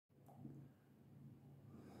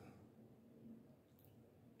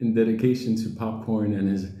in dedication to Popcorn and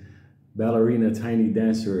his ballerina tiny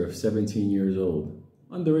dancer of 17 years old.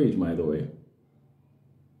 Underage, by the way.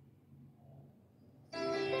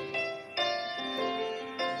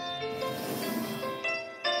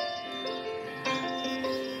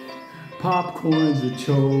 Popcorn's a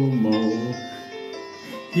chomo.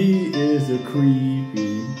 He is a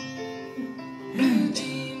creepy.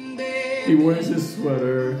 He wears his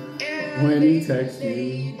sweater when he texts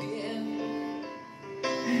you.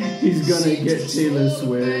 He's gonna get Taylor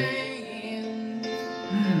Swift.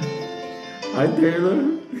 Hi,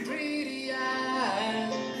 Taylor.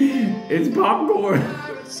 It's Popcorn.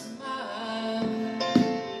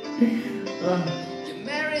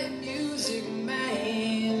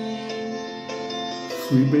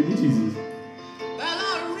 Sweet baby Jesus.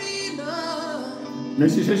 Then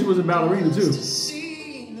she said she was a ballerina too.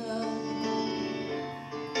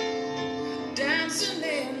 Dancing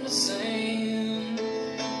in the sand.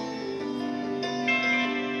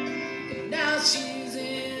 Now she's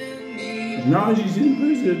in me. Now she's in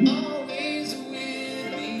prison. Always with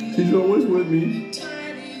me. She's always with me.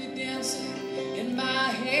 Tiny dancing in my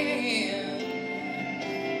hand.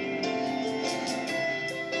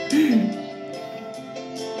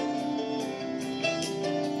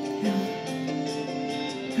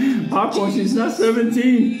 Popcorn, she's not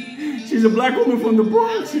 17. She's a black woman from the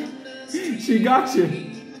Bronx. She got you.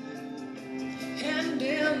 And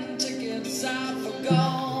then tickets I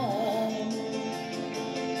forgot.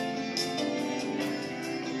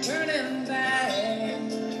 Turning back.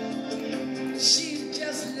 She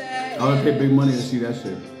just like. I would pay big money to see that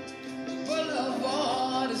shit.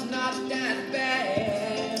 Boulevard is not that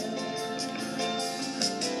bad.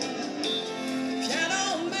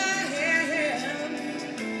 Piano man,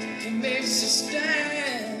 it makes you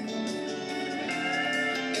stand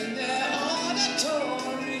in the auditorium.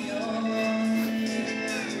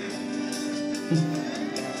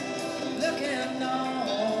 Looking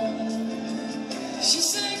on, she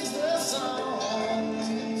sings the song.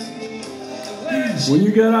 When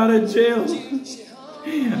you get out of jail,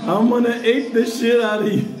 I'm gonna ape the shit out of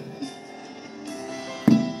you.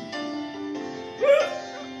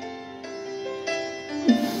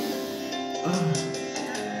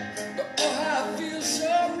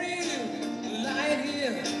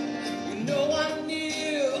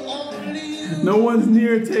 No one's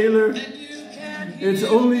near, Taylor. It's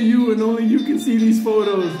only you, and only you can see these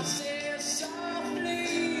photos.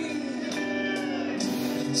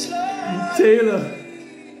 Taylor,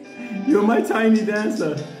 you're my tiny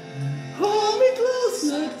dancer. Hold me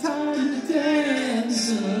closer, tiny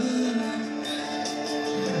dancer.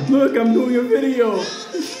 Look, I'm doing a video.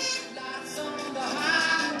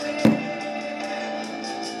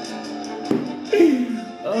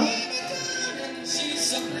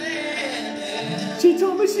 She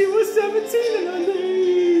told me she was 17 and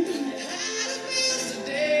underage.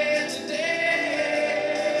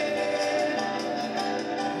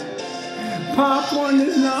 Popcorn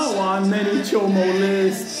is now on many chomo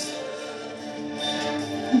lists.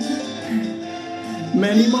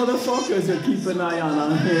 Many motherfuckers are keeping an eye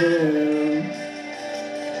on him.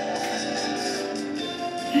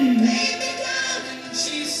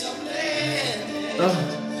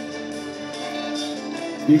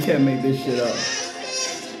 You can't make this shit up.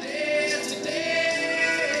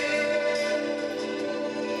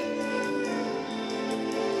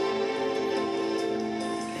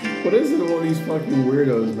 What is it with all these fucking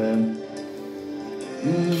weirdos, man?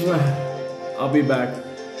 I'll be back.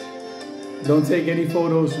 Don't take any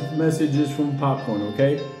photos, messages from Popcorn,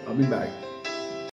 okay? I'll be back.